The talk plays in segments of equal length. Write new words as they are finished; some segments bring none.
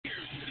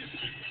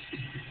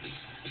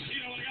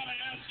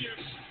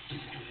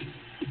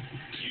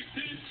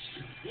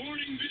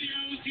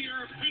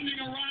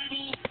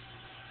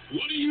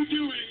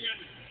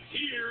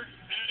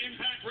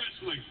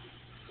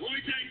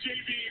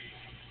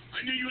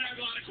gonna have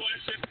a lot of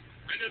questions.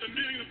 I know the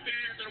million of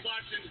fans that are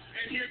watching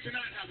and here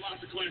tonight have lots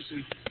of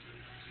questions.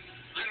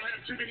 I don't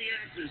have too many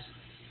answers.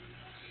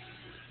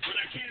 But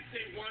I can't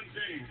say one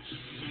thing.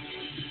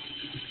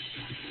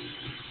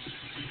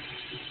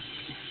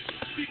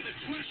 Speaking of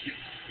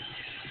questions,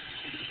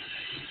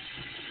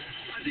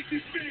 I think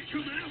this man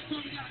coming out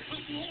probably got a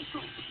couple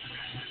also.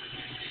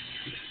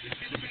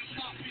 In the best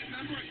mafia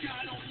member, a guy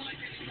I don't like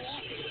anymore.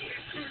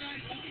 It's Kurt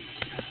Angle.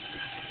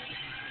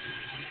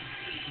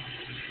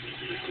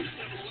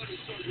 7-Eleven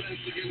started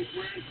last again with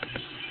Brad.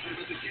 How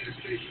about the gas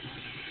station?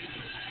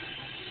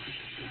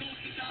 Don't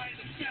deny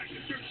the fact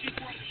that 13th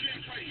world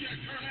champ right there,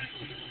 Kurt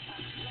Angle.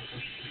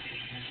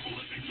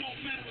 Olympic gold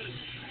medalist,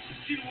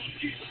 Tito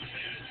Ortiz.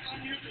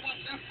 I'm here to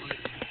watch that fight.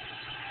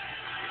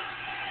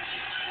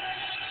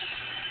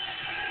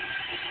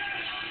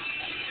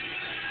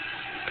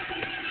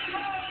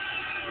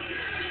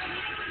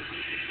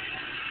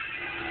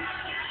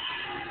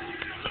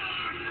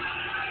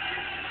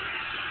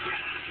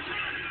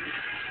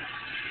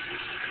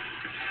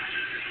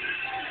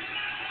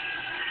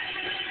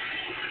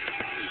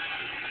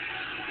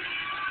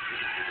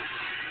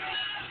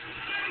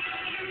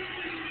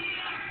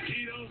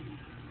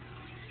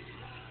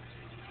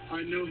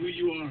 I know who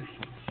you are,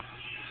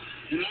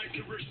 and I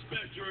can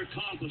respect your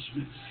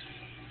accomplishments,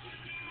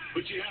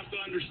 but you have to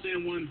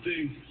understand one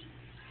thing.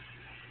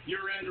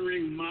 You're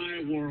entering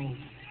my world.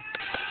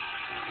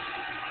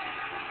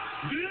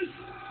 This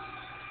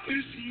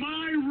is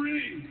my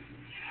ring.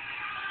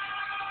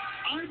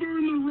 I've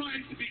earned the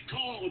right to be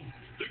called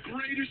the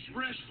greatest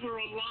wrestler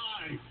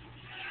alive.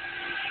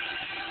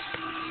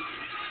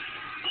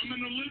 I'm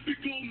an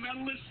Olympic gold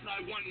medalist, and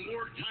I won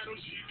more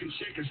titles than you can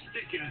shake a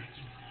stick at.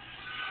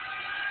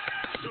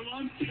 So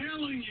I'm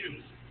telling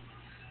you,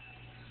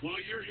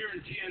 while you're here in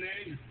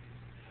TNA,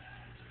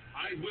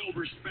 I will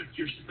respect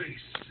your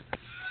space.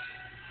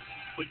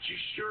 But you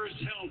sure as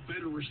hell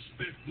better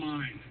respect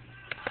mine.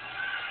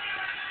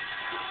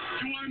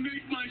 Do I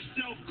make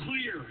myself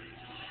clear?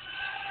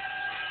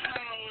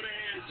 Loud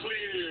and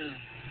clear.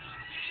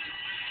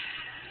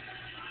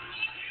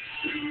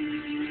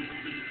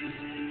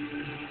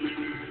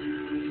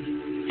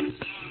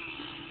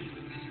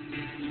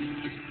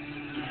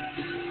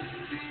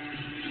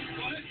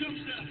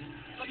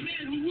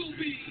 Who will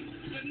be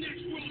the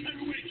next world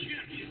heavyweight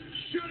champion?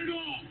 Shut it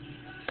off!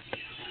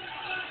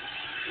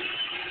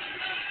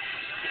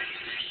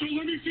 So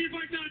let me see if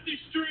I got this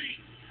straight.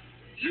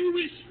 You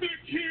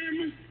respect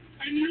him,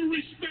 and you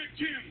respect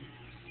him.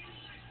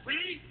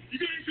 Right? You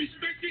guys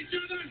respect each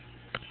other?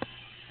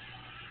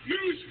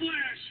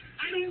 Newsflash,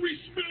 I don't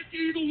respect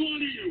either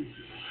one of you.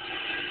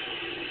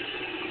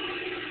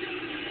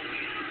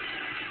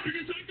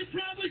 Because I could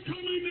probably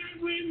come in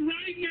that ring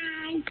right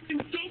now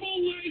and double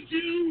leg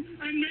you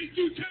and make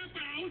you tap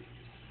out.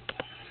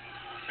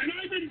 And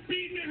I've been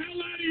beating the hell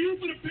out of you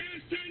for the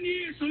past 10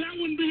 years, so that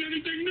wouldn't be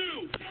anything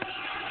new.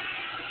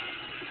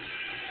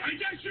 I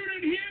guess you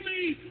didn't hear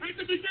me at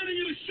the beginning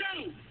of the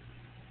show.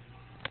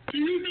 Do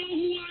you know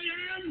who I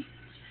am?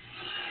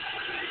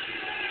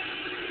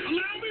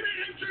 Allow me to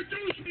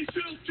introduce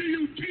myself to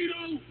you,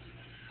 Tito.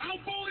 I'm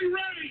Bully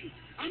Ray.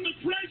 I'm the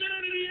president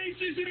of the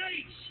Aces and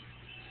Eights.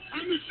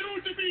 I'm the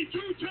soon-to-be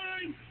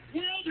two-time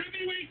world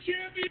heavyweight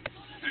champion,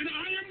 and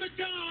I am the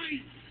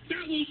guy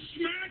that will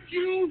smack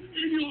you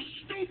in your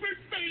stupid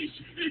face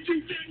if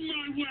you get in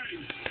my way.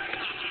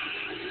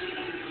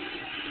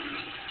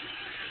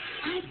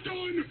 I'm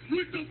done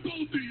with the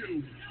both of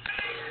you.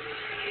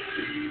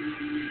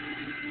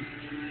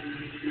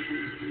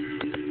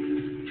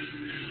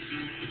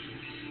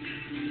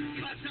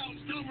 That's how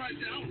it's done right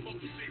there. I would love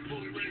to see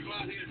Bully Ray go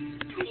out here,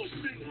 do a little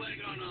single leg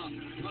on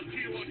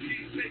Tito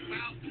Ortiz, take him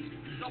out.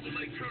 Double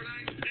leg Kurt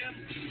Angle, him.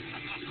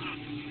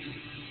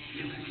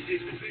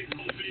 He's the big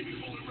old baby.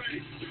 Bully Ray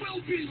will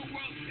be the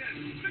world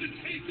champion.